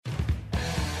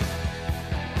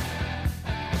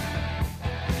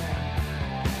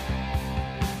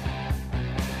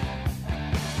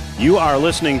You are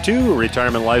listening to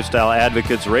Retirement Lifestyle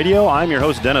Advocates Radio. I'm your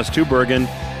host, Dennis Tubbergen.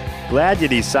 Glad you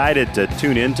decided to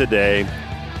tune in today.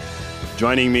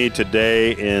 Joining me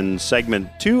today in segment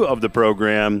 2 of the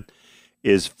program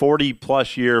is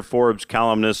 40-plus year Forbes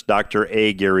columnist Dr.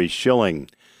 A. Gary Schilling.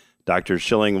 Dr.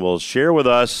 Schilling will share with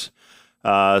us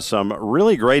some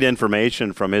really great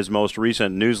information from his most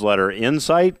recent newsletter,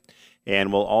 Insight,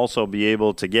 and we'll also be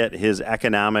able to get his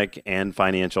economic and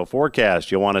financial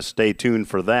forecast. You'll want to stay tuned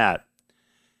for that.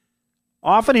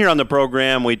 Often here on the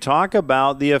program, we talk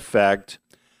about the effect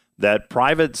that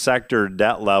private sector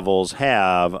debt levels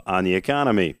have on the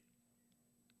economy.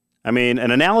 I mean,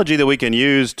 an analogy that we can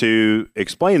use to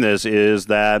explain this is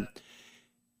that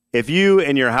if you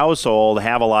and your household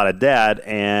have a lot of debt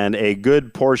and a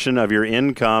good portion of your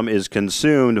income is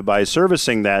consumed by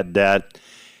servicing that debt,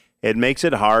 it makes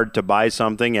it hard to buy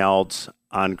something else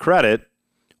on credit,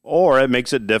 or it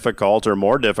makes it difficult or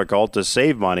more difficult to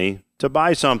save money to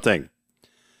buy something.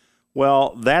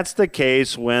 Well, that's the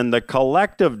case when the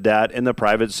collective debt in the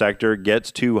private sector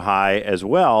gets too high as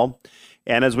well.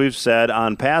 And as we've said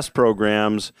on past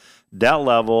programs, debt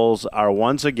levels are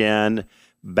once again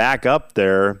back up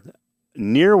there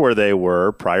near where they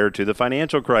were prior to the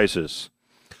financial crisis.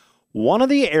 One of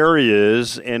the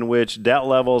areas in which debt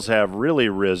levels have really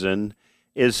risen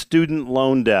is student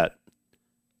loan debt.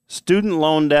 Student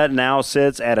loan debt now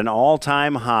sits at an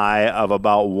all-time high of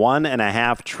about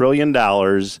 $1.5 trillion.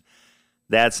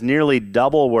 That's nearly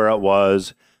double where it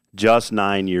was just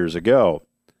 9 years ago.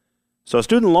 So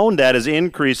student loan debt is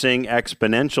increasing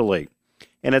exponentially,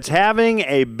 and it's having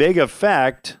a big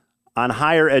effect on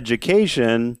higher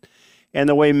education and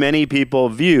the way many people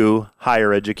view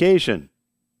higher education.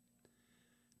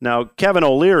 Now, Kevin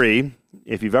O'Leary,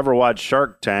 if you've ever watched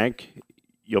Shark Tank,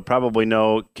 you'll probably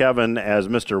know Kevin as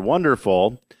Mr.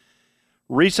 Wonderful,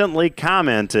 recently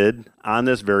commented on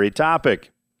this very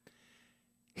topic.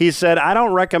 He said, "I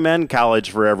don't recommend college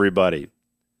for everybody.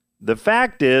 The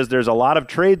fact is there's a lot of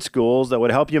trade schools that would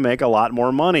help you make a lot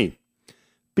more money.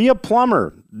 Be a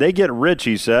plumber. They get rich,"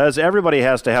 he says. "Everybody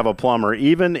has to have a plumber,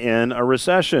 even in a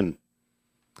recession."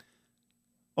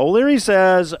 O'Leary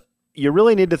says, you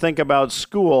really need to think about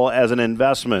school as an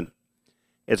investment.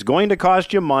 It's going to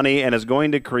cost you money and it's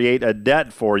going to create a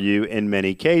debt for you in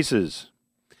many cases.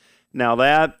 Now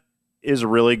that is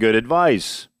really good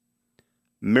advice.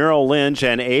 Merrill Lynch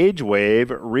and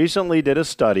AgeWave recently did a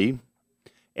study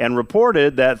and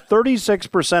reported that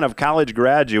 36% of college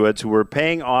graduates who were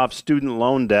paying off student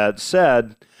loan debt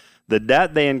said the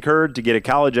debt they incurred to get a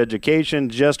college education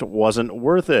just wasn't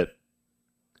worth it.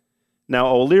 Now,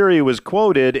 O'Leary was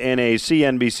quoted in a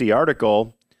CNBC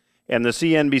article, and the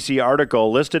CNBC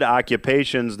article listed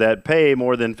occupations that pay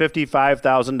more than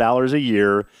 $55,000 a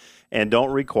year and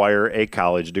don't require a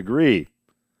college degree.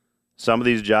 Some of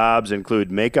these jobs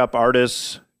include makeup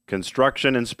artists,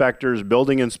 construction inspectors,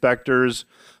 building inspectors,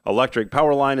 electric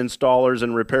power line installers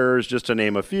and repairers, just to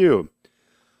name a few.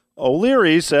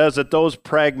 O'Leary says that those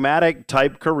pragmatic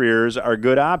type careers are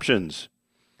good options.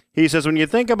 He says when you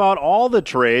think about all the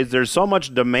trades, there's so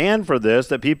much demand for this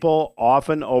that people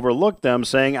often overlook them,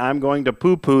 saying, "I'm going to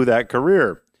poo-poo that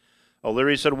career."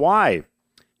 O'Leary said, "Why?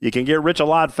 You can get rich a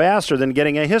lot faster than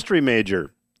getting a history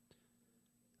major."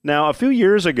 Now, a few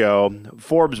years ago,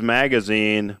 Forbes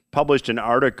magazine published an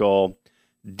article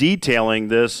detailing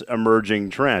this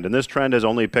emerging trend, and this trend has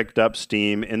only picked up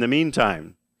steam in the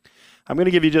meantime. I'm going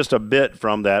to give you just a bit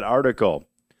from that article.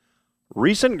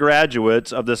 Recent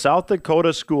graduates of the South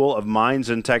Dakota School of Mines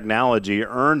and Technology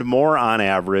earned more on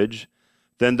average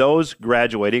than those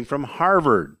graduating from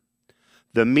Harvard.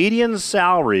 The median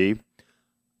salary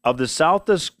of the South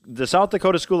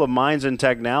Dakota School of Mines and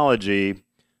Technology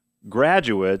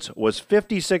graduates was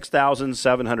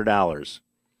 $56,700.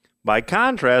 By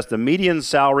contrast, the median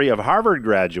salary of Harvard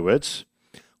graduates,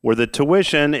 where the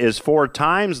tuition is 4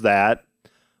 times that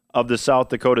of the South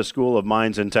Dakota School of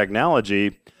Mines and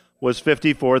Technology, was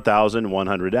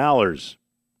 $54,100.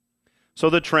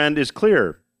 So the trend is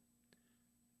clear.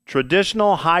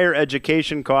 Traditional higher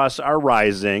education costs are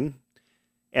rising,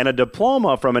 and a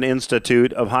diploma from an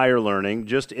institute of higher learning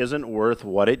just isn't worth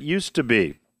what it used to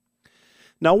be.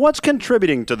 Now, what's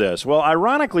contributing to this? Well,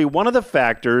 ironically, one of the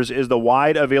factors is the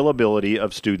wide availability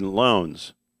of student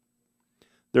loans.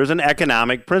 There's an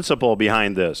economic principle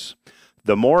behind this.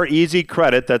 The more easy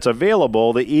credit that's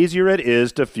available, the easier it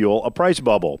is to fuel a price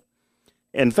bubble.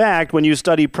 In fact, when you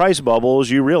study price bubbles,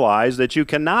 you realize that you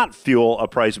cannot fuel a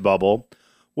price bubble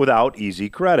without easy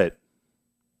credit.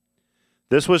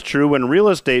 This was true when real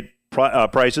estate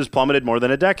prices plummeted more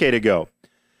than a decade ago.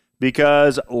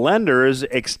 because lenders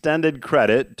extended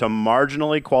credit to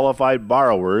marginally qualified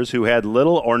borrowers who had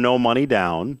little or no money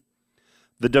down.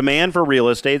 The demand for real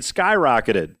estate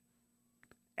skyrocketed.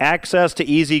 Access to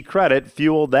easy credit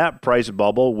fueled that price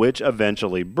bubble, which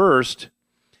eventually burst.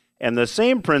 And the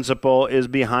same principle is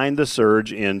behind the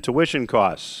surge in tuition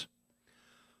costs.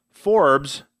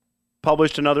 Forbes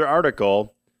published another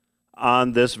article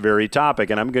on this very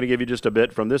topic, and I'm going to give you just a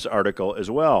bit from this article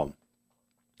as well.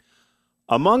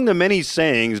 Among the many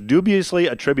sayings dubiously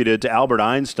attributed to Albert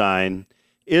Einstein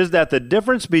is that the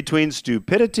difference between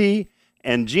stupidity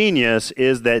and genius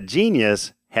is that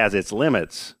genius has its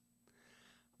limits.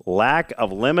 Lack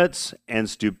of limits and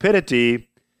stupidity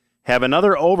have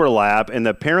another overlap in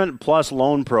the Parent Plus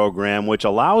loan program, which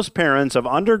allows parents of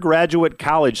undergraduate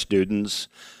college students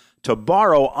to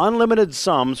borrow unlimited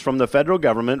sums from the federal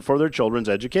government for their children's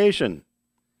education.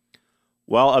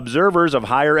 While observers of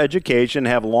higher education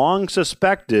have long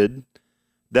suspected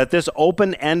that this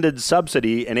open-ended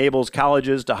subsidy enables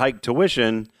colleges to hike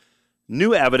tuition,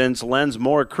 new evidence lends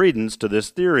more credence to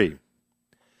this theory.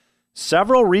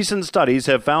 Several recent studies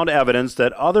have found evidence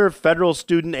that other federal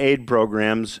student aid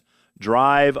programs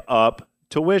drive up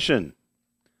tuition.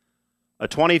 A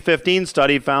 2015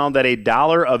 study found that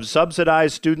 $1 of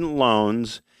subsidized student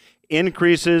loans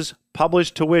increases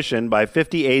published tuition by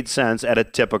 58 cents at a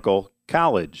typical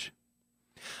college.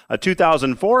 A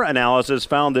 2004 analysis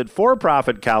found that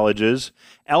for-profit colleges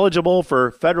eligible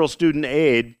for federal student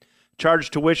aid charge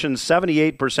tuition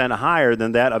 78% higher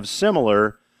than that of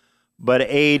similar but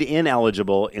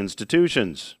aid-ineligible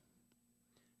institutions.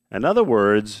 In other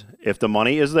words, if the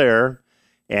money is there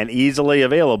and easily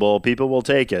available, people will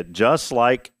take it, just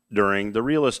like during the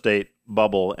real estate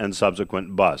bubble and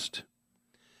subsequent bust.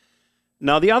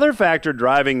 Now, the other factor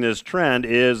driving this trend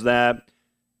is that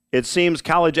it seems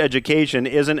college education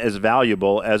isn't as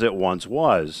valuable as it once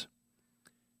was.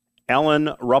 Ellen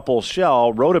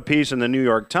Ruppel-Shell wrote a piece in the New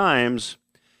York Times.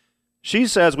 She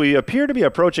says, "We appear to be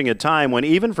approaching a time when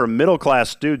even for middle-class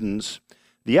students,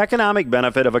 the economic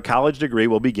benefit of a college degree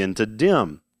will begin to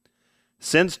dim.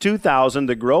 Since 2000,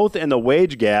 the growth in the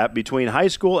wage gap between high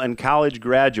school and college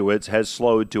graduates has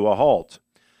slowed to a halt.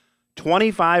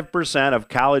 25% of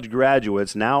college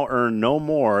graduates now earn no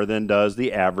more than does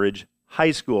the average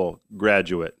high school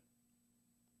graduate."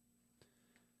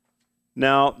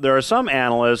 Now, there are some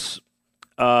analysts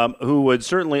who would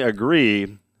certainly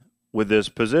agree with this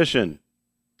position.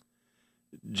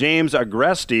 James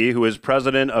Agresti, who is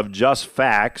president of Just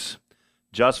Facts.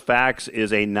 Just Facts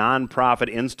is a nonprofit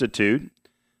institute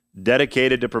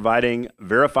dedicated to providing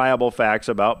verifiable facts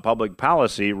about public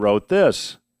policy, wrote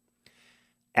this: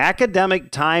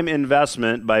 "Academic time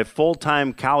investment by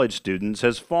full-time college students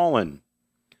has fallen.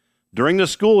 During the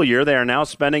school year, they are now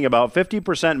spending about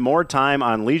 50% more time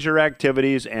on leisure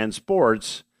activities and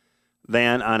sports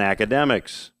than on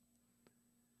academics."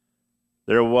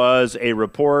 There was a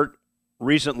report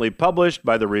recently published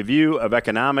by the Review of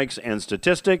Economics and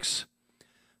Statistics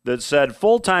that said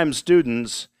full-time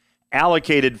students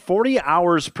allocated 40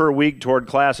 hours per week toward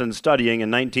class and studying in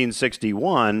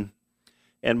 1961,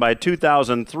 and by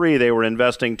 2003 they were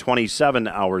investing 27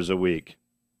 hours a week.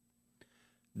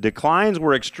 Declines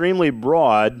were extremely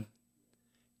broad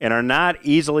and are not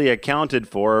easily accounted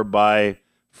for by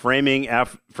framing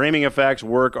effects,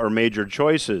 work, or major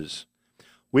choices.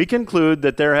 We conclude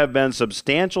that there have been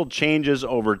substantial changes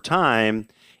over time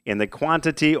in the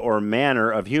quantity or manner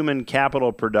of human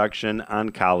capital production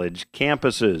on college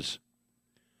campuses.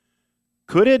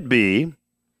 Could it be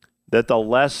that the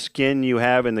less skin you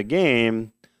have in the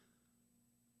game,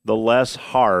 the less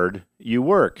hard you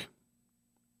work?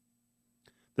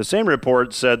 The same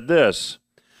report said this: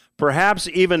 "Perhaps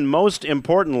even most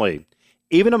importantly,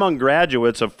 even among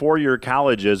graduates of four-year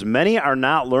colleges, many are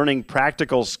not learning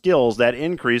practical skills that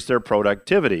increase their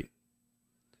productivity."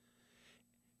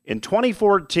 In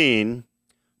 2014,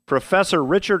 Professor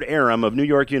Richard Arum of New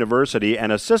York University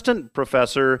and Assistant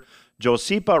Professor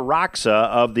Josipa Roxa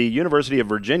of the University of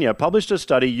Virginia published a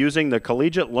study using the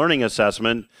Collegiate Learning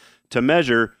Assessment to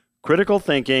measure critical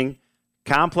thinking,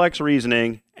 complex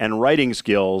reasoning, and writing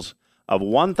skills of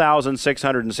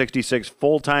 1,666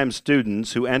 full-time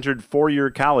students who entered four-year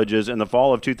colleges in the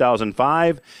fall of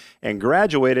 2005 and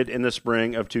graduated in the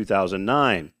spring of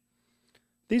 2009.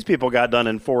 These people got done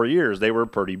in 4 years. They were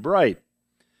pretty bright.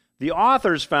 The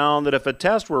authors found that if a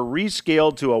test were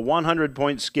rescaled to a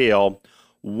 100-point scale,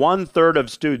 1/3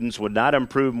 of students would not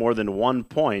improve more than 1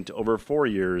 point over 4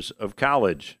 years of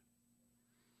college.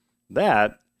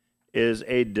 That is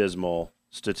a dismal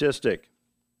statistic.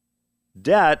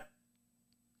 Debt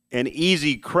and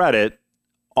easy credit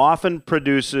often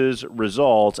produces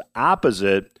results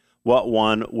opposite what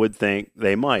one would think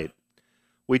they might.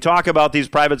 We talk about these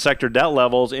private sector debt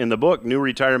levels in the book, New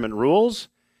Retirement Rules.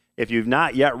 If you've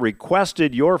not yet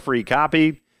requested your free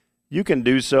copy, you can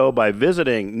do so by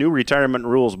visiting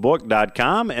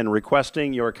newretirementrulesbook.com and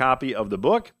requesting your copy of the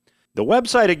book. The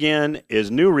website again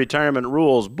is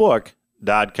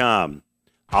newretirementrulesbook.com.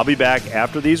 I'll be back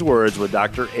after these words with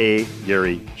Dr. A.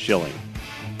 Gary Schilling.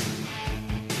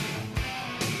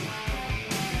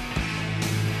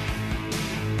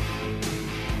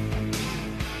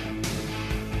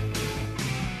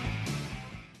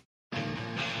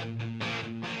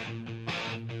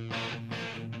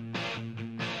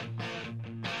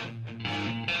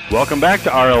 Welcome back to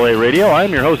RLA Radio.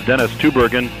 I'm your host, Dennis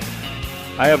Tubbergen.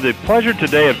 I have the pleasure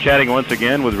today of chatting once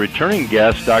again with returning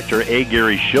guest, Dr. A.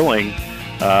 Gary Schilling.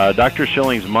 Dr.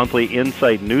 Schilling's monthly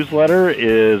Insight newsletter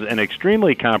is an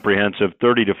extremely comprehensive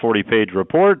 30 to 40-page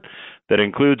report that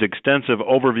includes extensive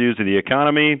overviews of the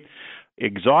economy,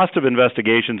 exhaustive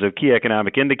investigations of key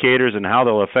economic indicators and how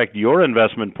they'll affect your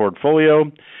investment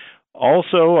portfolio.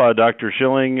 Also, Dr.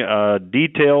 Schilling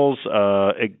examines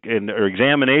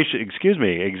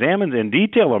in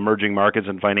detail emerging markets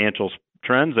and financial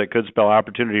trends that could spell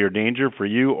opportunity or danger for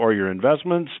you or your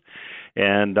investments.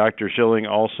 And Dr. Schilling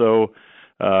also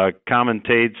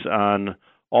commentates on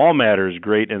all matters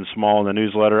great and small in the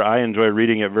newsletter. I enjoy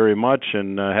reading it very much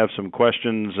and have some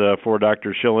questions for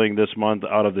Dr. Schilling this month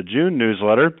out of the June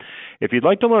newsletter. If you'd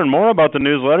like to learn more about the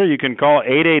newsletter, you can call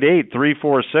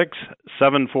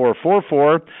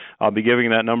 888-346-7444. I'll be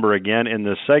giving that number again in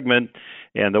this segment.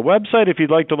 And the website, if you'd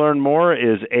like to learn more,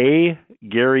 is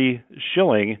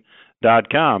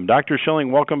agaryschilling.com. Dr.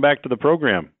 Schilling, welcome back to the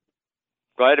program.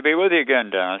 Glad to be with you again,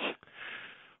 Dennis.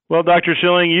 Well, Dr.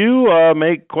 Schilling, you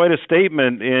make quite a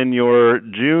statement in your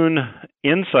June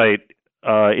Insight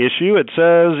issue. It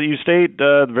says, you state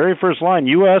the very first line,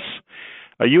 a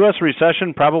U.S.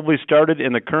 recession probably started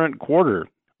in the current quarter.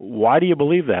 Why do you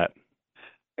believe that?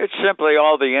 It's simply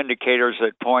all the indicators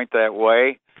that point that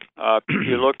way.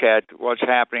 You look at what's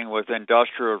happening with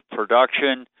industrial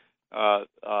production,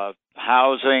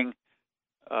 housing,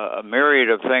 a myriad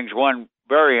of things. One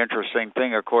very interesting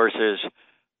thing, of course, is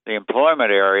the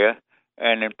employment area,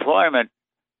 and employment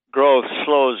growth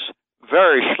slows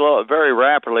very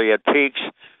rapidly at peaks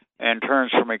and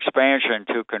turns from expansion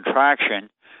to contraction,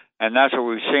 and that's what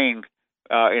we've seen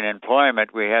in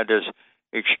employment. We had this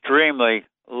extremely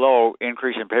low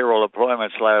increase in payroll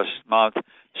employments last month,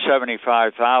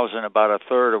 75,000, about a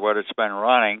third of what it's been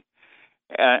running.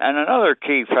 And another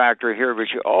key factor here,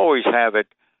 which you always have it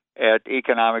at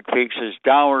economic peaks, is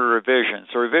downward revisions.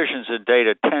 The revisions in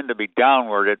data tend to be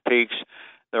downward at peaks.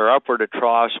 They're upward at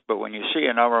troughs, but when you see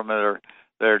a number of them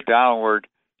that are downward,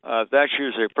 that's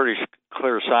usually a pretty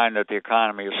clear sign that the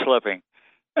economy is slipping.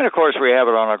 And of course, we have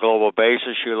it on a global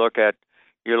basis. You look at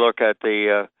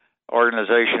the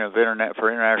Organization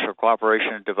for International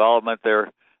Cooperation and Development.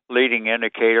 Their leading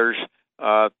indicators,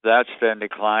 that's been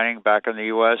declining. Back in the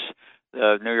U.S.,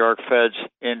 the New York Fed's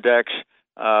index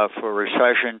for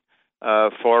recession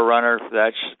forerunner,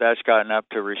 that's gotten up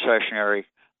to recessionary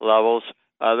levels.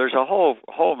 There's a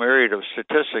whole myriad of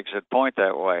statistics that point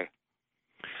that way.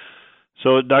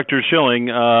 So, Dr. Schilling,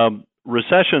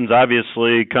 recessions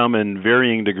obviously come in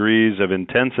varying degrees of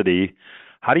intensity.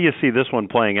 How do you see this one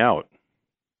playing out?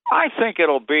 I think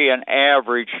it'll be an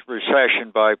average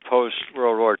recession by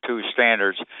post-World War II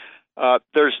standards.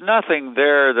 There's nothing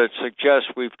there that suggests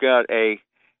we've got a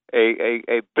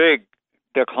big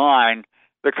decline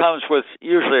that comes with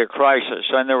usually a crisis.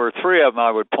 And there were three of them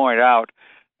I would point out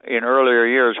in earlier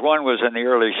years. One was in the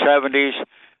early 70s.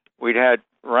 We'd had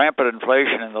rampant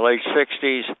inflation in the late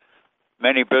 60s.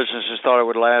 Many businesses thought it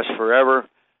would last forever,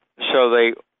 so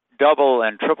they double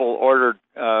and triple ordered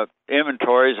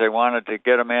inventories. They wanted to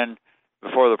get them in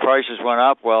before the prices went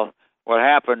up. Well, what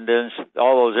happened is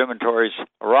all those inventories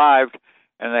arrived,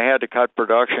 and they had to cut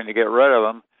production to get rid of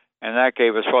them, and that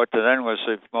gave us what then was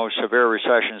the most severe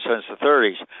recession since the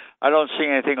 30s. I don't see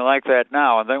anything like that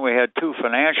now. And then we had two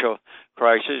financial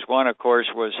crises. One, of course,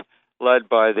 was led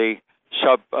by the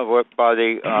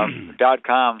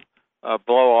dot-com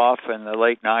blow-off in the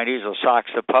late 90s, the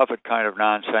socks to puppet kind of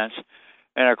nonsense.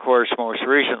 And, of course, most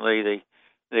recently,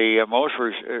 the most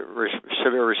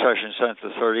severe recession since the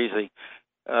 30s,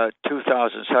 the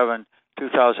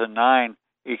 2007-2009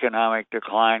 economic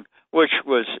decline, which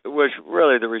was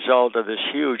really the result of this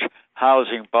huge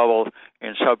housing bubble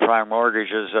in subprime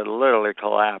mortgages that literally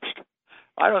collapsed.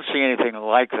 I don't see anything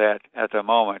like that at the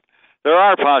moment. There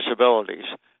are possibilities.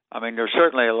 I mean, there's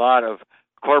certainly a lot of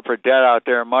corporate debt out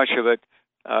there, much of it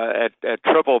at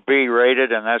triple B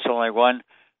rated, and that's only one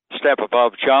step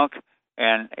above junk.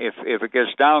 And if it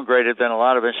gets downgraded, then a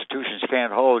lot of institutions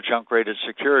can't hold junk-rated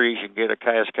securities. You can get a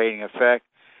cascading effect.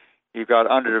 You've got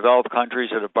underdeveloped countries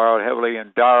that have borrowed heavily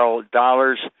in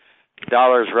dollars.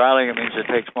 Dollars rallying, it means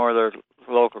it takes more of their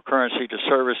local currency to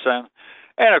service them.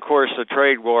 And of course, the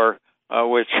trade war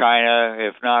with China,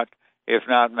 if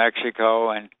not Mexico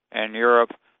and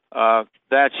Europe,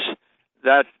 that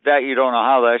you don't know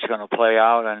how that's going to play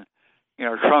out. And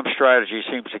Trump's strategy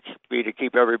seems to be to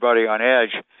keep everybody on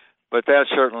edge, but that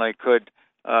certainly could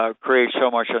create so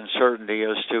much uncertainty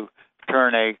as to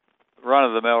turn a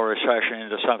run-of-the-mill recession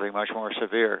into something much more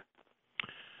severe.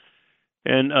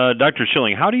 And Dr.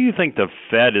 Schilling, how do you think the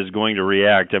Fed is going to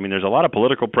react? I mean, there's a lot of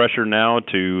political pressure now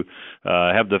to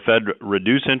have the Fed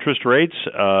reduce interest rates.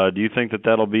 Do you think that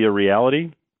that'll be a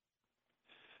reality?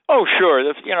 Oh, sure.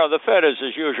 The Fed is,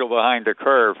 as usual, behind the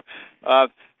curve.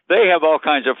 They have all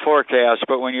kinds of forecasts,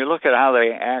 but when you look at how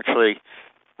they actually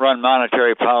run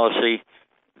monetary policy,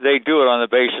 they do it on the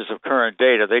basis of current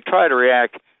data. They try to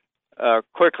react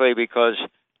quickly because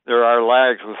there are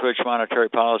lags with which monetary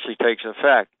policy takes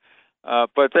effect.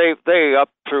 But they up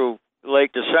through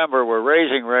late December were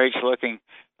raising rates,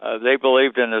 they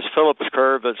believed in this Phillips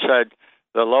curve that said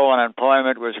the low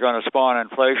unemployment was going to spawn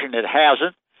inflation. It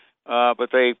hasn't, but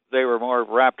they were more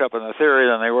wrapped up in the theory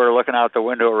than they were looking out the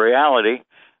window of reality.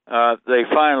 They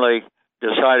finally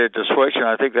decided to switch, and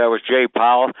I think that was Jay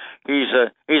Powell. He's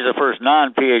the first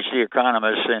non-PhD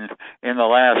economist in the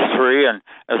last three, and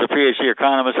as a PhD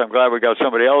economist, I'm glad we got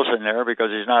somebody else in there because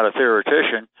he's not a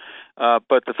theoretician.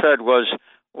 But the Fed was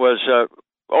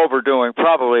overdoing,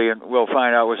 probably, and we'll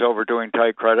find out, was overdoing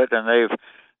tight credit, and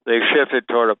they've shifted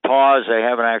toward a pause. They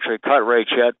haven't actually cut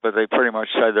rates yet, but they pretty much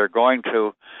said they're going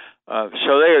to.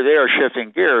 So they are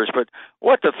shifting gears. But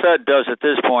what the Fed does at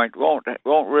this point won't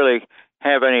really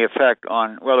have any effect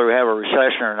on whether we have a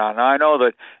recession or not. Now, I know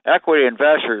that equity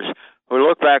investors who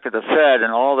look back at the Fed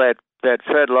and all that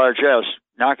Fed largesse,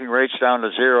 knocking rates down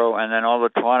to zero, and then all the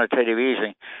quantitative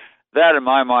easing, that, in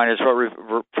my mind, is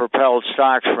what propelled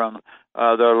stocks from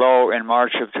their low in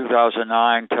March of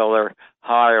 2009 till their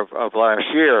high of last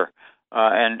year.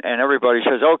 And everybody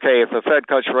says, okay, if the Fed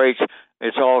cuts rates,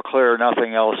 it's all clear,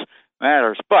 nothing else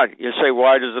matters. But you say,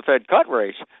 why does the Fed cut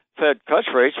rates? Fed cuts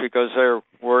rates because they're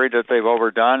worried that they've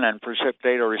overdone and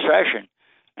precipitate a recession.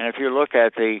 And if you look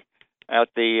at the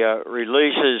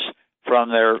releases from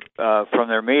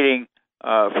their meeting,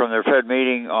 from their Fed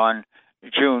meeting on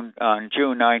June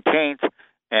 19th,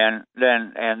 and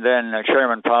then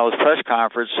Chairman Powell's press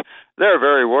conference, they're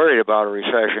very worried about a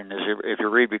recession. If you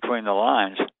read between the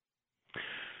lines.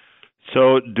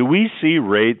 So, do we see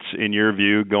rates, in your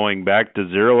view, going back to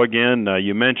zero again?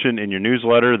 You mentioned in your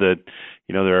newsletter that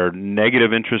there are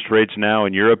negative interest rates now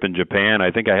in Europe and Japan.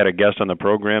 I think I had a guest on the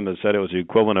program that said it was the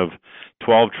equivalent of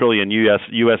 12 trillion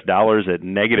U.S. dollars at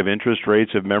negative interest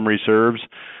rates, if memory serves,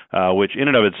 which in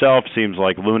and of itself seems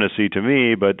like lunacy to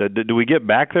me. But do we get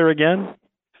back there again?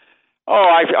 Oh,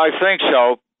 I think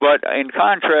so. But in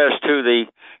contrast to the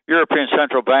European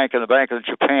Central Bank and the Bank of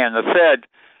Japan, the Fed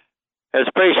has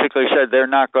basically said they're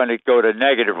not going to go to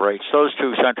negative rates. Those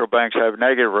two central banks have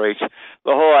negative rates.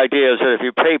 The whole idea is that if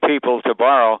you pay people to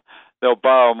borrow, they'll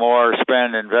borrow more,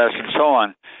 spend, invest, and so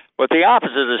on. But the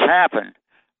opposite has happened.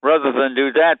 Rather than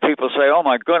do that, people say, oh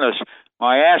my goodness,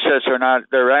 my assets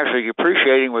they're actually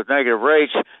appreciating with negative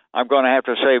rates. I'm going to have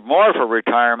to save more for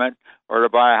retirement or to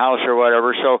buy a house or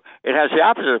whatever. So it has the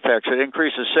opposite effects. It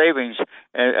increases savings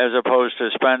as opposed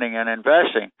to spending and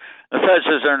investing. The Fed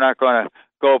says they're not going to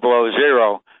go below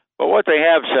zero. But what they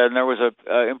have said, and there was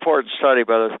an important study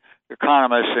by the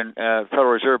economists in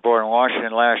Federal Reserve Board in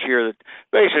Washington last year that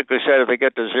basically said if they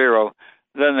get to zero,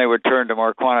 then they would turn to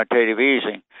more quantitative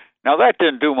easing. Now, that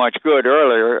didn't do much good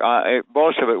earlier.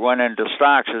 Most of it went into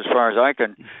stocks as far as I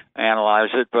can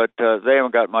analyze it, but they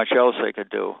haven't got much else they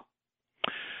could do.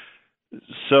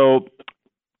 So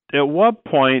at what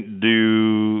point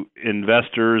do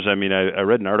investors, I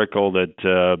read an article that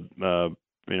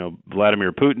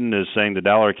Vladimir Putin is saying the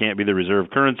dollar can't be the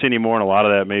reserve currency anymore, and a lot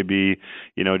of that may be,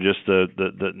 just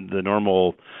the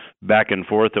normal back and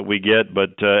forth that we get.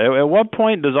 But at what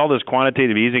point does all this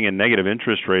quantitative easing and negative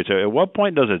interest rates, at what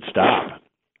point does it stop?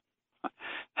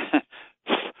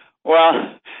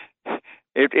 Well,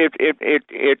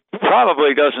 it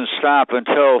probably doesn't stop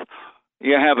until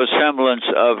you have a semblance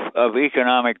of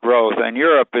economic growth. And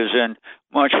Europe is in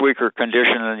much weaker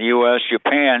condition than the U.S.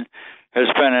 Japan has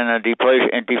been in a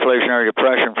deflationary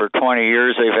depression for 20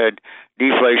 years. They've had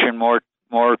deflation more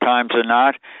times than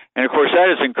not. And, of course, that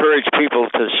has encouraged people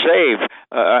to save,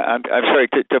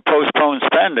 to postpone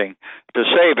spending, to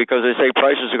save, because they say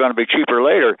prices are going to be cheaper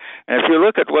later. And if you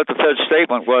look at what the Fed's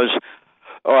statement was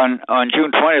on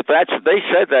June 20th. They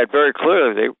said that very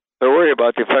clearly. They're worried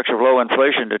about the effects of low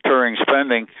inflation deterring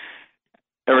spending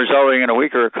and resulting in a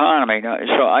weaker economy.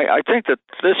 So I think that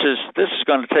this is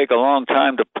going to take a long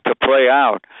time to play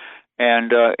out,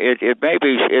 and it may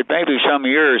be some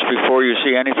years before you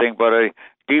see anything but a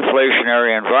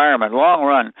deflationary environment. Long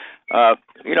run,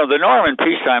 the norm in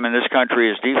peacetime in this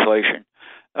country is deflation.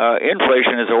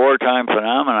 Inflation is a wartime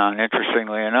phenomenon,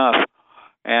 interestingly enough.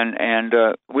 And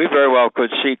we very well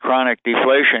could see chronic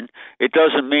deflation. It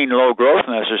doesn't mean low growth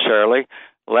necessarily.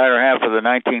 The latter half of the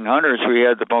 1900s, we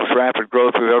had the most rapid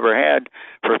growth we've ever had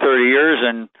for 30 years,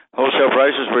 and wholesale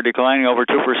prices were declining over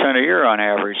 2% a year on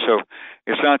average. So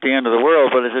it's not the end of the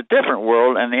world, but it's a different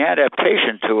world, and the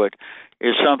adaptation to it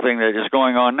is something that is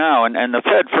going on now. And the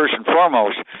Fed, first and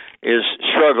foremost, is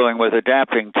struggling with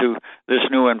adapting to this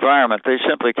new environment. They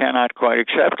simply cannot quite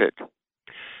accept it.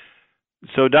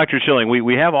 So, Dr. Schilling,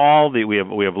 we have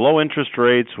we have low interest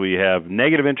rates, we have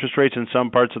negative interest rates in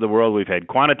some parts of the world. We've had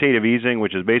quantitative easing,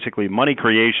 which is basically money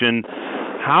creation.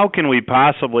 How can we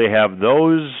possibly have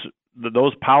those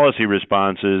policy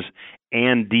responses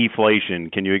and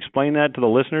deflation? Can you explain that to the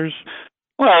listeners?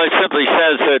 Well, it simply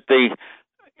says that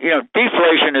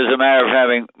deflation is a matter of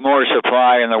having more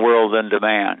supply in the world than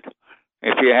demand.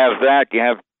 If you have that, you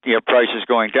have prices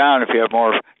going down. If you have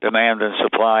more demand than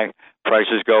supply,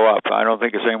 prices go up. I don't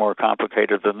think it's any more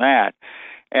complicated than that.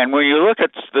 And when you look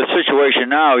at the situation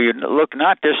now, you look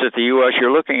not just at the U.S.,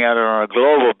 you're looking at it on a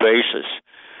global basis.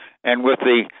 And with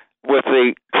the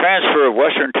transfer of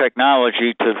Western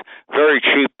technology to very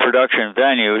cheap production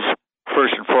venues,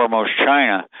 first and foremost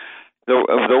China,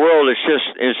 the world is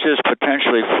just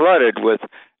potentially flooded with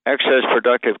excess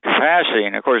productive capacity.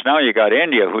 And of course now you got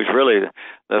India, who's really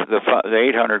the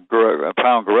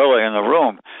 800-pound gorilla in the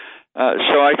room.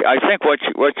 So I think what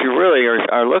you really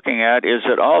are looking at is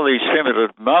that all these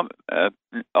stimulative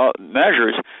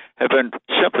measures have been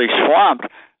simply swamped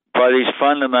by these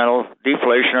fundamental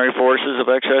deflationary forces of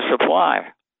excess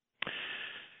supply.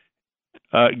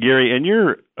 Gary, in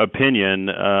your opinion,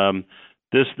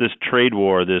 this trade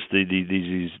war,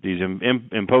 these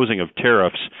imposing of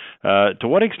tariffs, to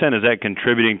what extent is that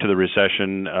contributing to the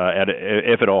recession,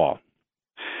 if at all?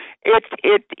 Yes,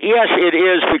 it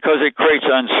is, because it creates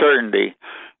uncertainty.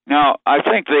 Now, I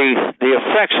think the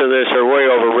effects of this are way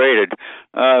overrated.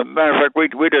 Matter of fact,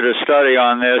 we did a study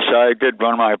on this. I did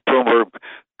one of my Bloomberg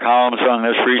columns on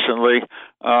this recently,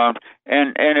 and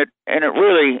it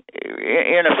really,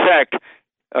 in effect,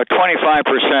 a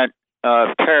 25%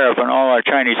 tariff on all our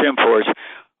Chinese imports.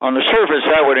 On the surface,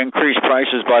 that would increase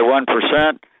prices by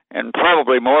 1%. And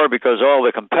probably more, because all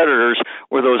the competitors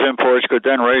with those imports could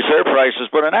then raise their prices.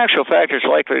 But in actual fact, it's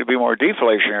likely to be more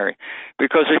deflationary,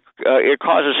 because it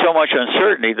causes so much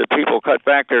uncertainty that people cut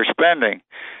back their spending.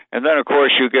 And then, of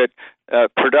course, you get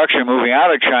production moving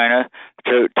out of China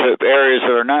to areas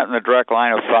that are not in the direct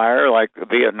line of fire, like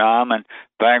Vietnam and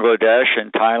Bangladesh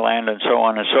and Thailand and so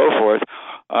on and so forth.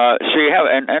 So you have,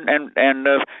 and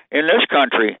in this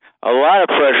country, a lot of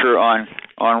pressure on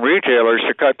retailers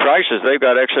to cut prices. They've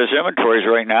got excess inventories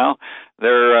right now.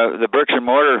 The bricks and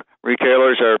mortar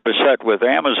retailers are beset with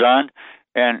Amazon,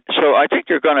 and so I think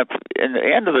you're going to, in the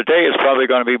end of the day, it's probably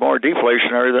going to be more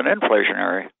deflationary than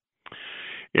inflationary.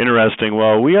 Interesting.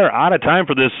 Well, we are out of time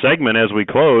for this segment as we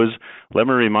close. Let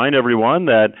me remind everyone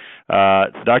that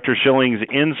Dr. Schilling's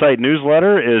Insight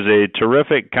newsletter is a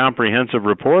terrific, comprehensive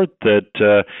report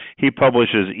that he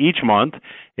publishes each month.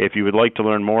 If you would like to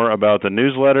learn more about the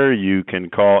newsletter, you can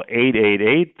call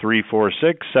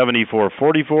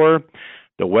 888-346-7444.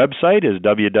 The website is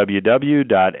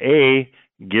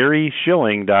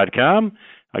www.agaryschilling.com.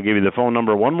 I'll give you the phone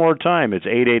number one more time. It's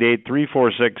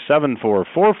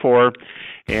 888-346-7444.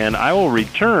 And I will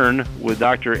return with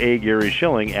Dr. A. Gary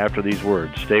Schilling after these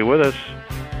words. Stay with us.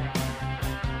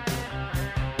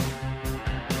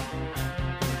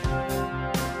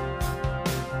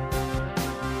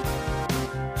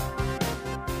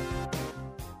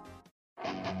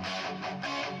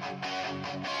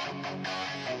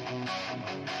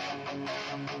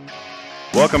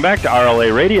 Welcome back to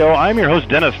RLA Radio. I'm your host,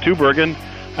 Dennis Tubbergen.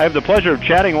 I have the pleasure of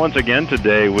chatting once again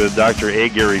today with Dr. A.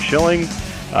 Gary Schilling.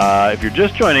 If you're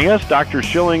just joining us, Dr.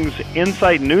 Schilling's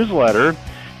Insight newsletter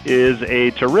is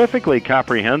a terrifically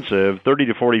comprehensive 30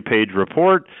 to 40-page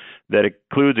report that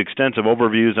includes extensive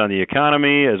overviews on the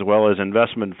economy as well as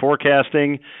investment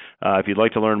forecasting. If you'd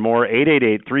like to learn more,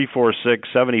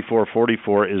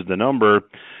 888-346-7444 is the number.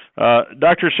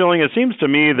 Dr. Schilling, it seems to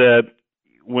me that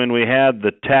when we had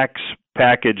the tax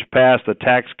package passed, the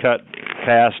tax cut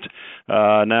passed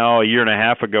now a year and a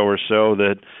half ago or so,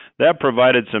 that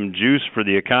provided some juice for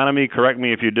the economy. Correct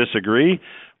me if you disagree,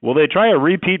 Will they try a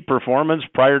repeat performance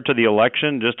prior to the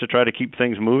election just to try to keep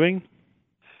things moving?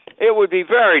 It would be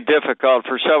very difficult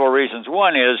for several reasons.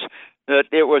 One is that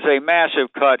it was a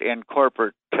massive cut in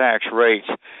corporate tax rates,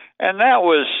 and that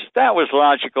was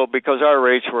logical because our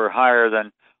rates were higher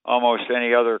than almost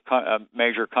any other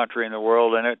major country in the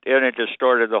world, and it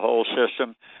distorted the whole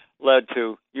system, led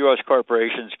to U.S.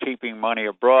 corporations keeping money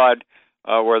abroad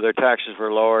where their taxes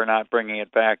were lower, not bringing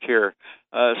it back here.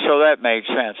 So that made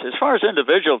sense. As far as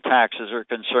individual taxes are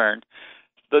concerned,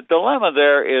 the dilemma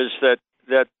there is that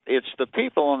it's the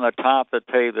people on the top that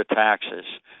pay the taxes.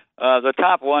 The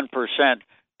top 1%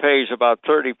 pays about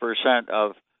 30%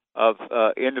 of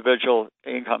individual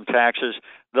income taxes.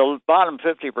 The bottom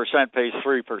 50% pays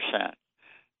 3%.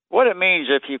 What it means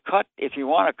if you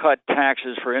want to cut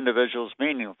taxes for individuals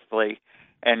meaningfully,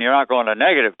 and you're not going to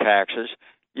negative taxes,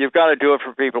 you've got to do it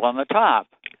for people on the top.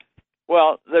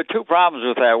 Well, there are two problems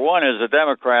with that. One is the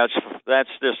Democrats, that's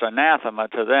just anathema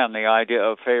to them, the idea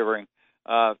of favoring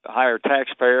higher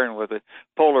taxpayer, and with the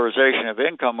polarization of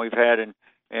income we've had in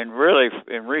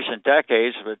recent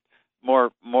decades, but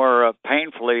more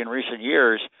painfully in recent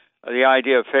years, the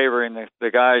idea of favoring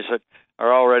the guys that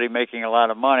are already making a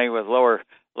lot of money with lower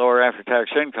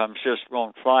after-tax incomes just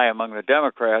won't fly among the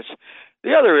Democrats.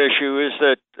 The other issue is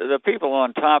that the people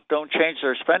on top don't change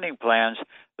their spending plans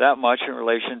that much in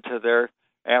relation to their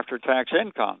after-tax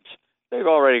incomes. They've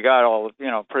already got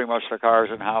pretty much the cars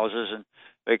and houses and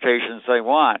vacations they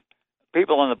want.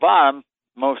 People on the bottom,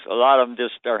 a lot of them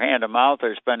just are hand to mouth.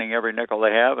 They're spending every nickel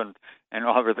they have and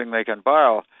everything they can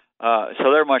borrow.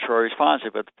 So they're much more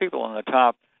responsive. But the people on the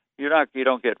top, you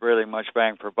don't get really much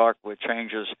bang for buck with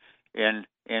changes in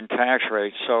tax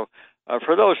rates. So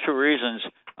for those two reasons,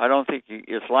 I don't think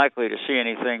it's likely to see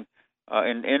anything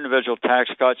in individual tax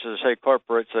cuts. As I say,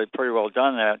 corporates, they've pretty well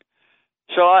done that.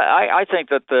 So I think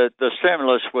that the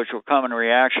stimulus, which will come in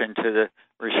reaction to the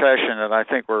recession that I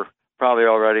think we're probably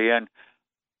already in,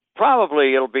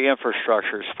 probably it'll be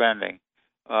infrastructure spending.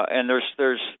 And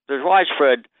there's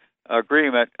widespread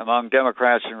agreement among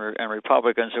Democrats and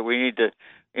Republicans that we need to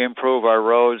improve our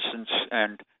roads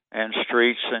and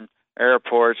streets and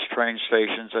airports, train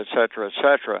stations, et cetera, et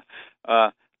cetera.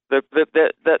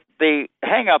 The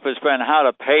hang-up has been how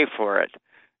to pay for it,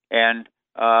 and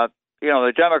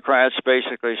the Democrats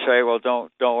basically say, well,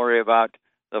 don't worry about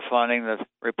the funding. The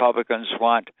Republicans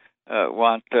want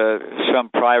some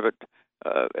private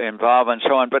involvement and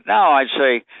so on. But now I'd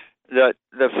say that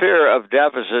the fear of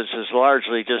deficits has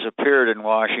largely disappeared in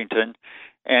Washington,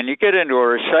 and you get into a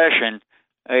recession,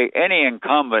 any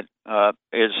incumbent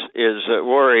is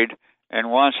worried and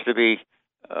wants to be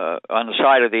on the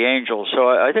side of the angels. So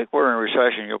I think we're in a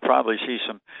recession. You'll probably see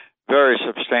some very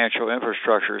substantial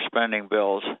infrastructure spending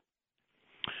bills.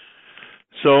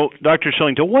 So, Dr.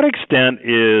 Schilling, to what extent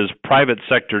is private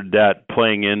sector debt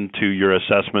playing into your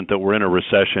assessment that we're in a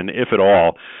recession, if at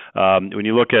all? When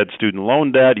you look at student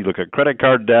loan debt, you look at credit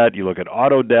card debt, you look at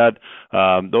auto debt,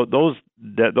 those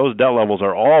debt levels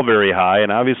are all very high,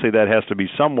 and obviously that has to be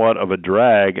somewhat of a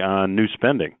drag on new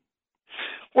spending.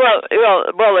 Well,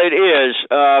 it is,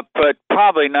 but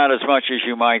probably not as much as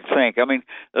you might think. I mean,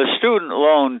 the student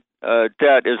loan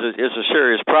debt is a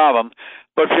serious problem.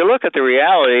 But if you look at the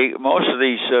reality, most of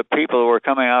these people who are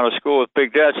coming out of school with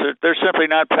big debts, they're simply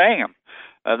not paying them.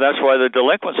 That's why the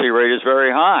delinquency rate is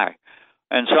very high.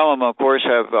 And some of them, of course,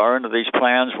 are into these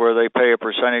plans where they pay a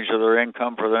percentage of their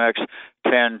income for the next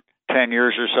 10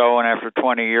 years or so, and after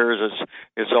 20 years,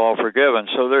 it's all forgiven.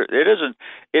 So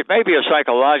it may be a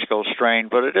psychological strain,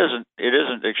 but it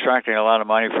isn't extracting a lot of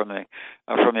money from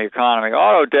the economy.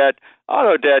 Auto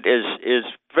debt is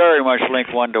very much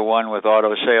linked one-to-one with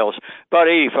auto sales. About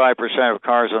 85% of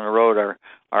cars on the road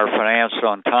are financed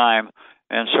on time,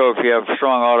 and so if you have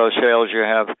strong auto sales, you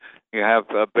have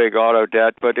a big auto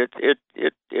debt. But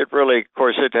it really, of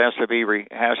course, it has to be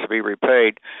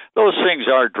repaid. Those things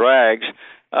are drags.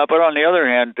 But on the other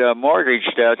hand, mortgage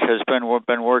debt has been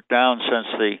worked down since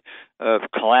the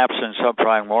collapse in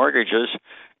subprime mortgages,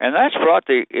 and that's brought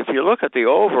if you look at the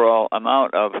overall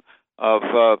amount of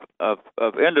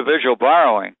individual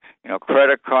borrowing,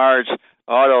 credit cards,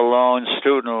 auto loans,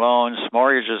 student loans,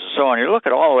 mortgages, and so on. You look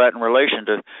at all of that in relation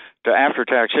to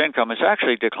after-tax income. It's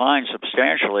actually declined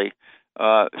substantially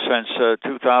since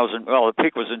 2000. Well, the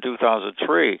peak was in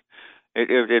 2003.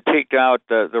 It peaked out.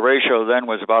 The ratio then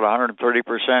was about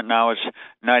 130%. Now it's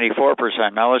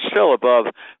 94%. Now it's still above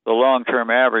the long-term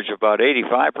average of about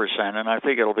 85%, and I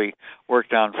think it'll be worked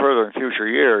down further in future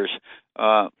years.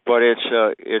 But it's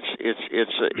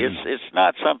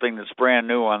not something that's brand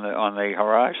new on the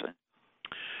horizon.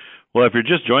 Well, if you're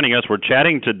just joining us, we're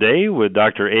chatting today with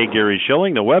Dr. A. Gary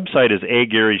Schilling. The website is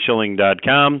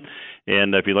agaryschilling.com.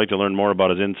 And if you'd like to learn more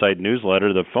about his Insight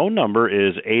newsletter, the phone number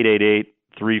is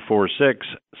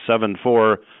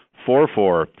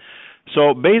 888-346-7444.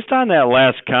 So based on that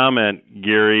last comment,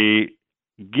 Gary,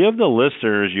 give the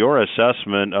listeners your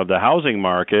assessment of the housing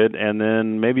market and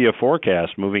then maybe a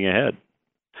forecast moving ahead.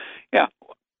 Yeah.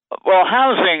 Well,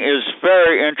 housing is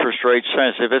very interest rate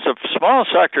sensitive. It's a small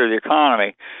sector of the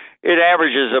economy. It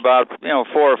averages about 4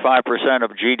 or 5%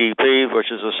 of GDP,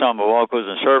 which is the sum of all goods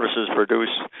and services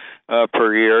produced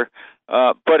per year.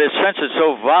 But since it's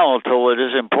so volatile, it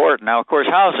is important. Now, of course,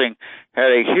 housing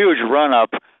had a huge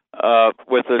run-up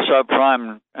with the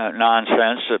subprime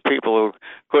nonsense. That people who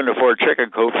couldn't afford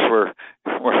chicken coops were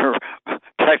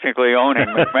technically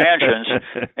owning mansions,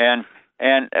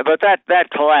 but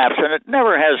that collapsed, and it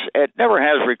never has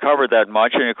recovered that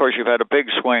much. And of course, you've had a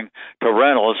big swing to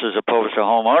rentals as opposed to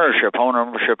home ownership. Home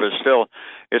ownership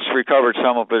it's recovered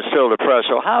some, but it's still depressed.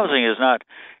 So housing is not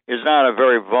a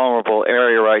very vulnerable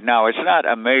area right now. It's not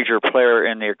a major player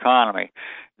in the economy.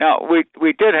 Now, we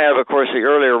did have, of course, the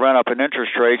earlier run-up in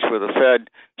interest rates with the Fed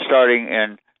starting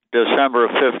in December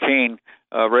of 15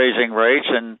 raising rates,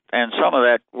 and some of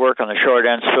that work on the short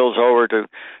end spills over to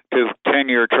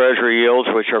 10-year Treasury yields,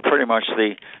 which are pretty much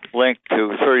the link to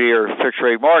 30-year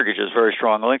fixed-rate mortgages, very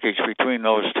strong linkage between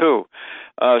those two.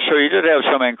 So you did have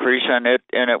some increase, and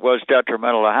it was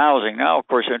detrimental to housing. Now, of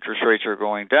course, interest rates are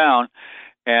going down,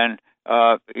 and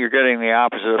you're getting the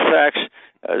opposite effects.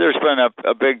 There's been a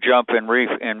big jump in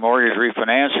mortgage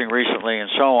refinancing recently, and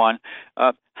so on.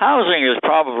 Housing is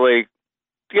probably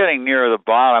getting near the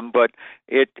bottom, but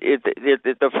the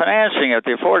financing,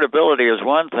 the affordability is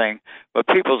one thing, but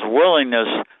people's willingness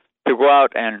to go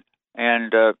out and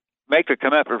make the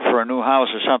commitment for a new house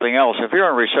is something else. If you're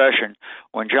in a recession,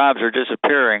 when jobs are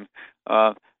disappearing,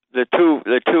 the two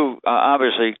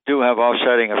obviously do have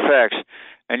offsetting effects.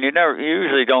 And you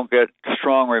usually don't get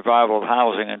strong revival of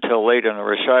housing until late in the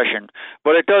recession,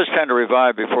 but it does tend to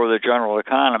revive before the general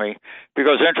economy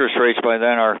because interest rates by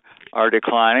then are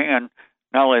declining, and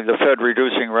not only the Fed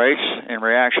reducing rates in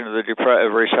reaction to the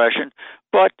recession,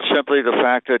 but simply the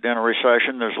fact that in a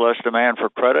recession there's less demand for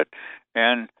credit,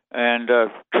 and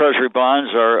Treasury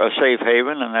bonds are a safe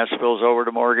haven, and that spills over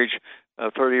to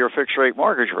 30-year fixed-rate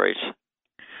mortgage rates.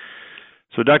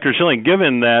 So, Dr. Schilling,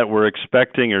 given that we're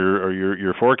expecting or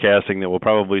you're forecasting that we'll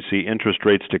probably see interest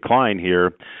rates decline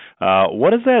here,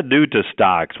 what does that do to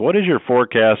stocks? What is your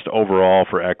forecast overall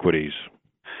for equities?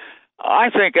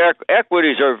 I think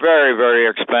equities are very, very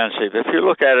expensive. If you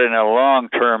look at it in a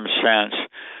long-term sense,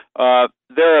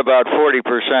 they're about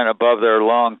 40% above their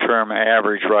long-term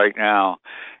average right now.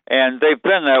 And they've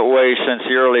been that way since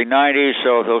the early 90s,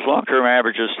 so if those long-term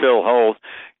averages still hold,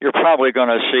 you're probably going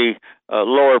to see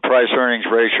lower price-earnings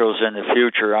ratios in the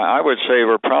future. I would say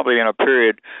we're probably in a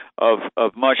period of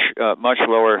much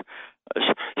lower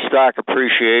stock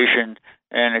appreciation,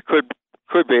 and they could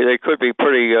be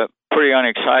pretty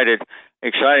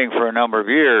exciting for a number of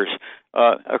years.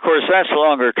 Of course, that's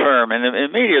longer term. In the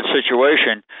immediate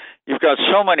situation, you've got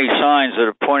so many signs that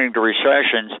are pointing to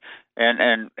recessions,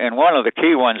 and one of the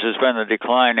key ones has been the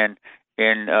decline in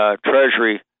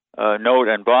Treasury note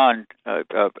and bond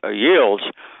yields.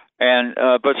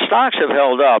 But stocks have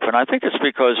held up, and I think it's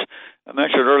because I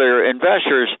mentioned earlier,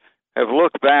 investors have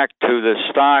looked back to the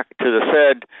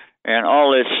Fed, and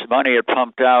all its money it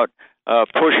pumped out,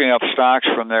 pushing up stocks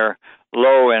from their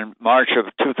low in March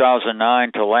of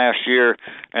 2009 to last year,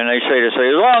 and they say as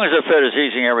long as the Fed is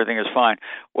easing, everything is fine.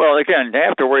 Well, again, they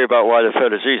have to worry about why the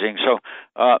Fed is easing. So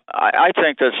I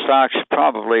think that stocks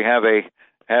probably have a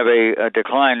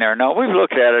decline there. Now, we've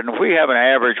looked at it, and if we have an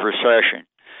average recession,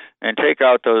 and take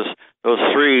out those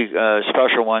three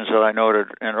special ones that I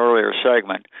noted in an earlier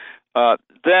segment,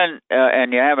 then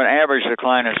and you have an average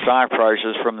decline in stock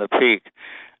prices from the peak,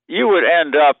 you would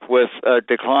end up with a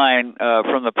decline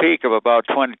from the peak of about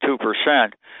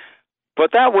 22%.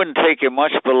 But that wouldn't take you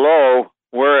much below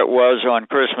where it was on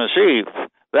Christmas Eve.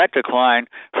 That decline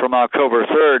from October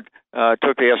 3rd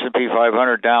took the S&P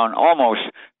 500 down almost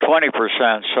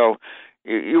 20%. So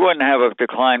you wouldn't have a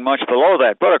decline much below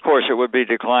that. But, of course, it would be a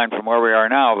decline from where we are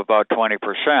now of about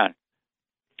 20%.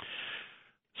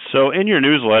 So in your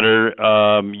newsletter,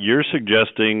 you're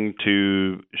suggesting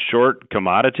to short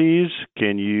commodities.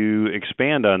 Can you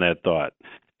expand on that thought?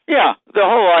 Yeah, the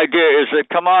whole idea is that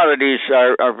commodities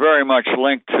are very much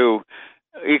linked to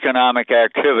economic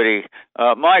activity.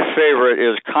 My favorite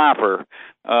is copper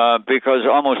because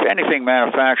almost anything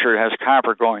manufactured has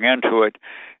copper going into it.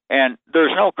 And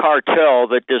there's no cartel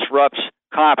that disrupts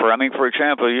copper. I mean, for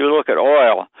example, you look at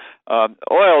oil.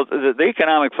 The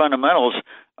economic fundamentals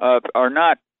are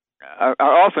not are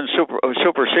often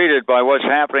superseded by what's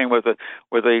happening with the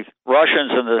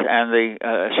Russians and the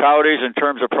Saudis in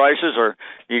terms of prices, or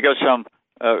you get some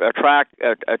attack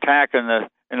in the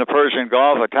Persian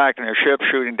Gulf, attacking a ship,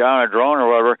 shooting down a drone or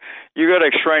whatever. You get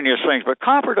extraneous things, but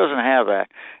copper doesn't have that,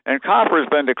 and copper has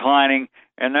been declining,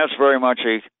 and that's very much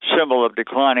a symbol of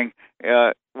declining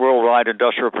worldwide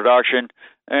industrial production,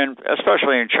 and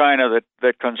especially in China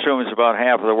that consumes about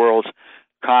half of the world's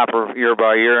copper year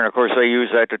by year, and of course they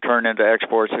use that to turn into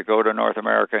exports that go to North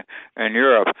America and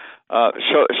Europe.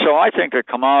 So I think that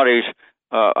commodities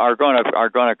are going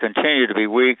to continue to be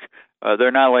weak. They're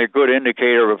not only a good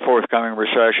indicator of a forthcoming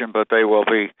recession, but they will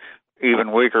be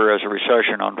even weaker as a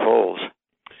recession unfolds.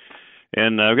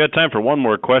 And I've got time for one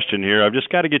more question here. I've just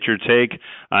got to get your take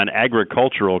on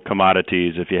agricultural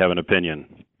commodities, if you have an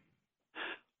opinion.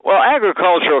 Well,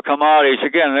 agricultural commodities,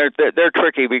 again, they're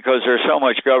tricky because they're so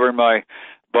much governed by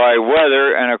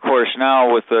weather, and of course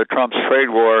now with Trump's trade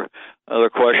war, the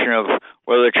question of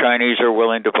whether the Chinese are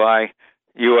willing to buy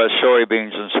U.S.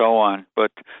 soybeans and so on.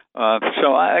 But I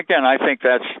think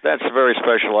that's a very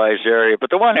specialized area. But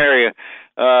the one area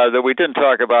that we didn't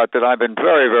talk about that I've been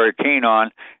very, very keen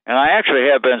on, and I actually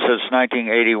have been since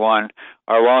 1981,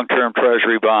 are long-term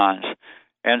Treasury bonds.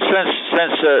 And since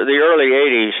the early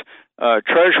 80s,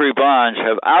 Treasury bonds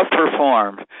have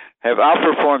outperformed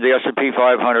the S&P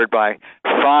 500 by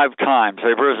 5 times.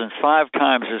 They've risen 5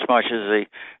 times as much as the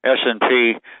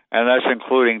S&P, and that's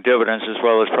including dividends as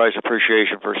well as price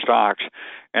appreciation for stocks.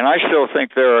 And I still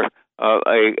think they're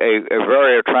a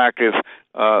very attractive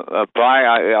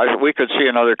buy. We could see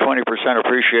another 20%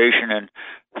 appreciation in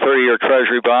 30-year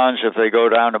Treasury bonds if they go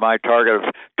down to my target of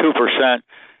 2%.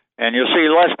 And you'll see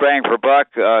less bang for buck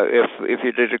if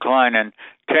you did decline in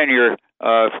 10-year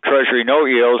Treasury note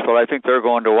yields, but I think they're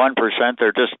going to 1%.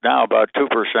 They're just now about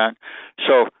 2%.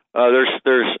 So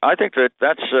I think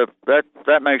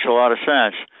that makes a lot of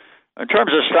sense. In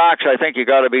terms of stocks, I think you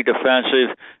got to be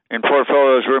defensive. In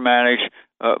portfolios we're managed,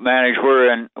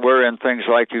 we're in things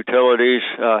like utilities,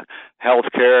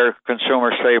 healthcare,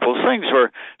 consumer staples, things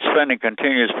where spending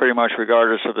continues pretty much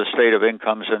regardless of the state of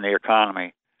incomes in the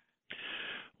economy.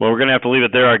 Well, we're going to have to leave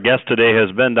it there. Our guest today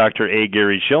has been Dr. A.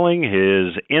 Gary Shilling.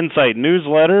 His Insight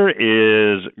newsletter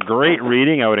is great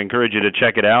reading. I would encourage you to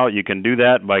check it out. You can do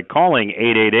that by calling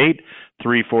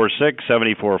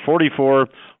 888-346-7444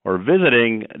 or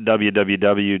visiting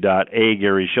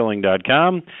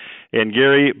www.agaryshilling.com. And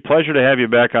Gary, pleasure to have you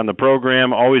back on the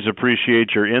program. Always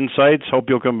appreciate your insights. Hope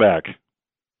you'll come back.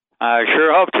 I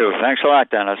sure hope to. Thanks a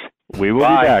lot, Dennis. We will be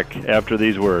back after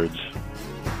these words.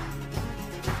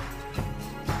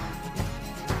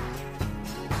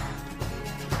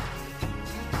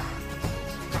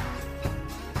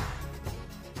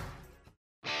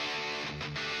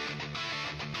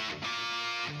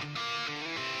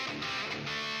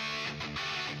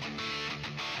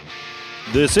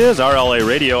 This is RLA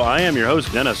Radio. I am your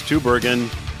host, Dennis Tubbergen.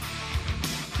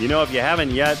 You know, if you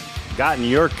haven't yet gotten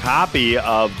your copy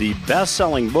of the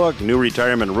best-selling book, New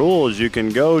Retirement Rules, you can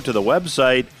go to the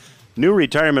website,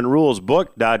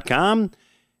 newretirementrulesbook.com,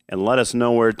 and let us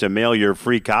know where to mail your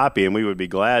free copy, and we would be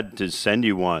glad to send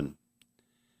you one.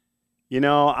 You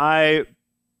know, I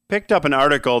picked up an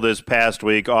article this past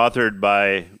week authored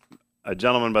by a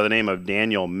gentleman by the name of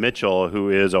Daniel Mitchell, who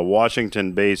is a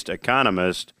Washington-based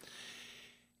economist.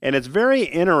 And it's very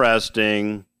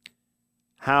interesting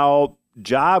how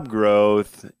job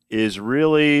growth is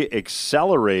really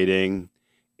accelerating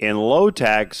in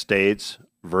low-tax states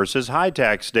versus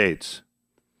high-tax states.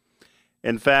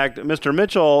 In fact, Mr.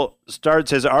 Mitchell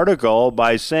starts his article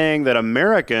by saying that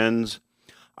Americans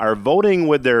are voting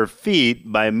with their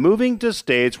feet by moving to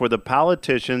states where the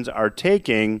politicians are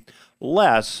taking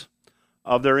less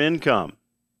of their income.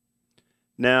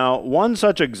 Now, one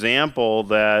such example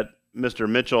that Mr.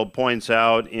 Mitchell points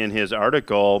out in his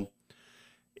article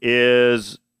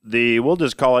is we'll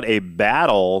just call it a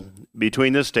battle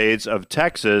between the states of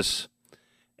Texas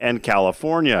and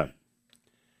California.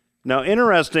 Now,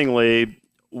 interestingly,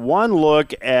 one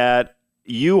look at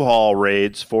U-Haul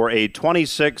rates for a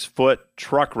 26-foot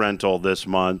truck rental this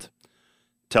month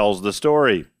tells the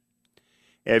story.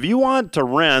 If you want to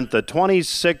rent the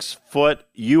 26-foot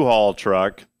U-Haul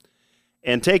truck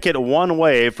and take it one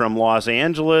way from Los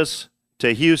Angeles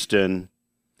to Houston,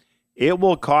 it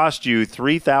will cost you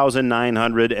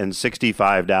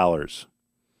 $3,965.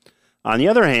 On the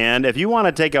other hand, if you want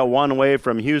to take it one way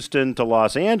from Houston to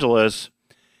Los Angeles,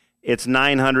 it's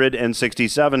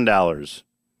 $967.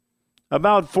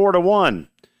 About 4 to 1.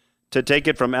 To take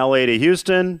it from LA to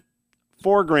Houston,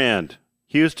 $4,000.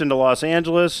 Houston to Los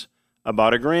Angeles,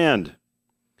 about $1,000.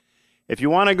 If you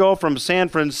want to go from San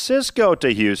Francisco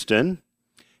to Houston,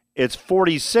 it's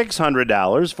 $4,600,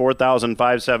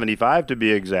 $4,575 to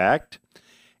be exact.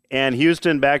 And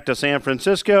Houston back to San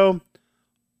Francisco,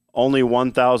 only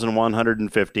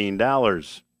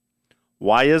 $1,115.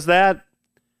 Why is that?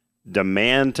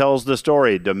 Demand tells the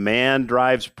story. Demand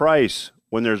drives price.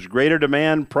 When there's greater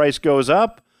demand, price goes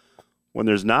up. When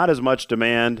there's not as much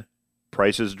demand,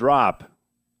 prices drop.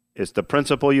 It's the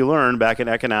principle you learned back in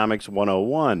Economics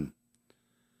 101.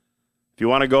 If you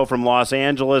want to go from Los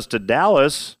Angeles to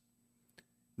Dallas,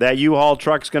 that U-Haul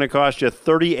truck's going to cost you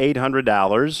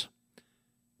 $3,800.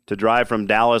 To drive from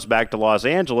Dallas back to Los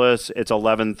Angeles, it's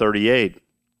 $1,138.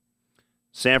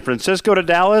 San Francisco to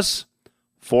Dallas,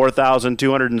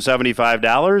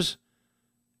 $4,275.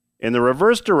 In the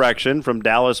reverse direction, from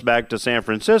Dallas back to San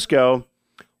Francisco,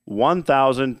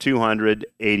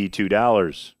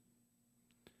 $1,282.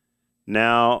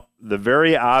 Now, the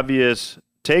very obvious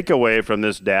takeaway from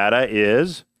this data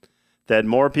is that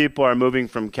more people are moving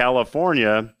from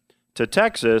California to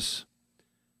Texas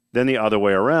than the other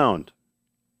way around.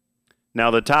 Now,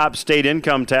 the top state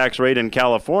income tax rate in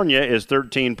California is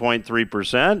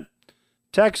 13.3%.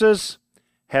 Texas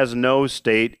has no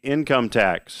state income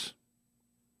tax.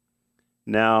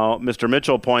 Now, Mr.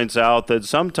 Mitchell points out that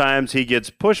sometimes he gets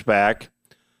pushback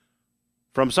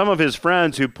from some of his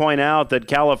friends who point out that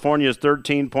California's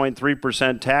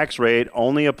 13.3% tax rate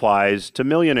only applies to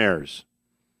millionaires.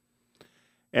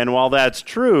 And while that's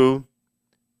true,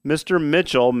 Mr.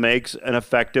 Mitchell makes an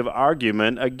effective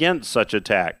argument against such a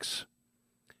tax.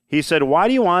 He said, why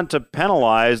do you want to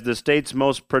penalize the state's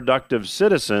most productive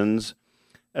citizens,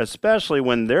 especially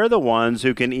when they're the ones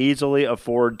who can easily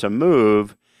afford to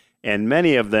move, and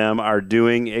many of them are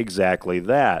doing exactly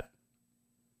that?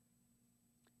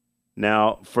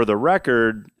 Now, for the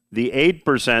record, the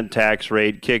 8% tax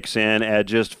rate kicks in at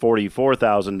just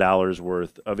 $44,000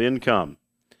 worth of income.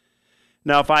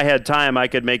 Now, if I had time, I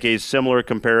could make a similar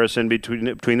comparison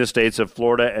between the states of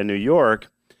Florida and New York.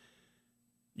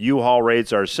 U-Haul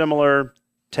rates are similar,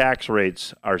 tax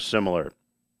rates are similar.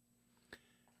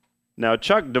 Now,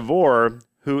 Chuck DeVore,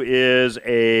 who is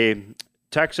a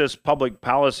Texas Public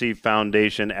Policy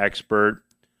Foundation expert,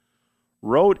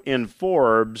 wrote in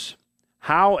Forbes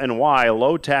how and why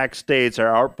low-tax states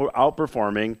are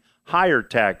outperforming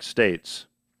higher-tax states.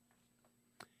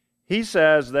 He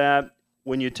says that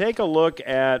when you take a look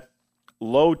at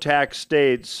low-tax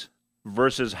states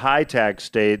versus high-tax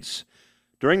states,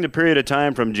 during the period of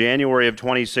time from January of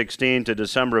 2016 to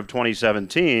December of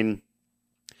 2017,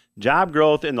 job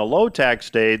growth in the low-tax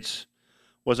states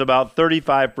was about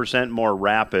 35% more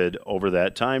rapid over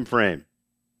that time frame.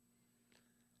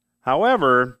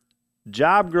 However,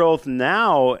 job growth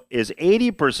now is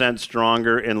 80%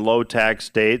 stronger in low-tax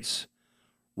states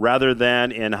rather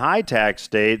than in high-tax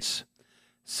states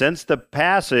since the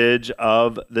passage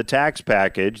of the tax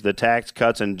package, the Tax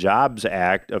Cuts and Jobs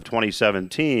Act of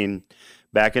 2017,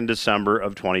 back in December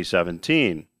of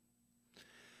 2017.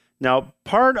 Now,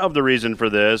 part of the reason for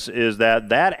this is that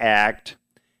that act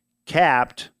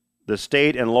capped the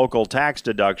state and local tax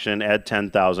deduction at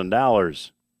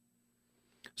 $10,000.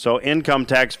 So income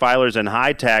tax filers in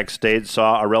high-tax states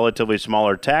saw a relatively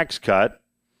smaller tax cut,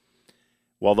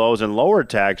 while those in lower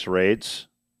tax states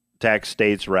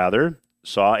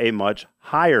saw a much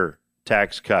higher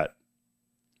tax cut.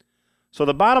 So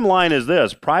the bottom line is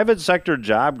this: private sector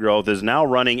job growth is now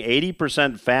running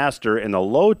 80% faster in the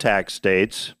low-tax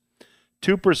states,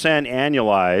 2%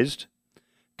 annualized,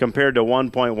 compared to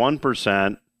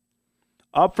 1.1%,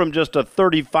 up from just a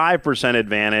 35%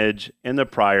 advantage in the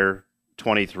prior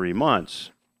 23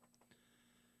 months.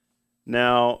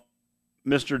 Now,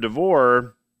 Mr.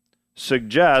 DeVore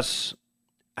suggests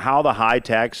how the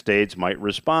high-tax states might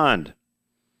respond.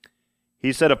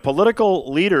 He said, if political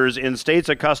leaders in states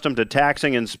accustomed to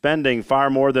taxing and spending far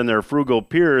more than their frugal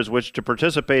peers wish to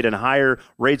participate in higher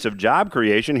rates of job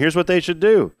creation, here's what they should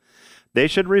do. They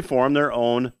should reform their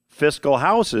own fiscal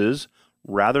houses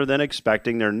rather than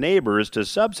expecting their neighbors to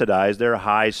subsidize their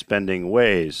high-spending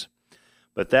ways.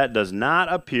 But that does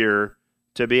not appear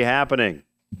to be happening.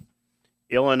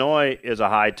 Illinois is a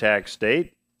high-tax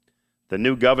state. The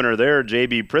new governor there,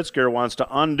 J.B. Pritzker, wants to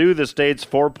undo the state's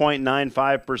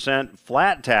 4.95%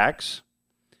 flat tax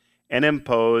and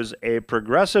impose a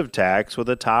progressive tax with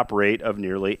a top rate of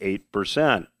nearly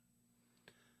 8%.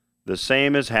 The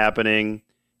same is happening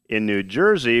in New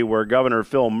Jersey, where Governor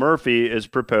Phil Murphy is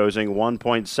proposing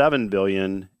 $1.7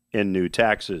 billion in new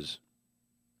taxes.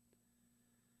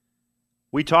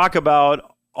 We talk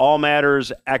about all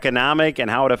matters economic and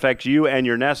how it affects you and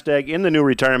your nest egg in the New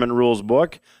Retirement Rules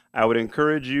book. I would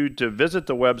encourage you to visit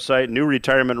the website,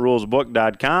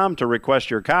 newretirementrulesbook.com, to request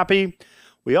your copy.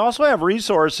 We also have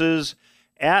resources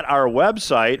at our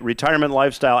website,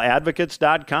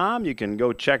 retirementlifestyleadvocates.com. You can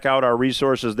go check out our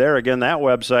resources there. Again, that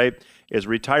website is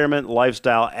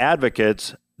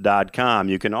retirementlifestyleadvocates.com.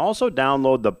 You can also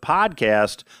download the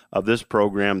podcast of this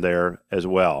program there as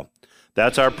well.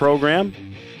 That's our program.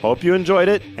 Hope you enjoyed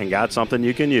it and got something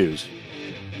you can use.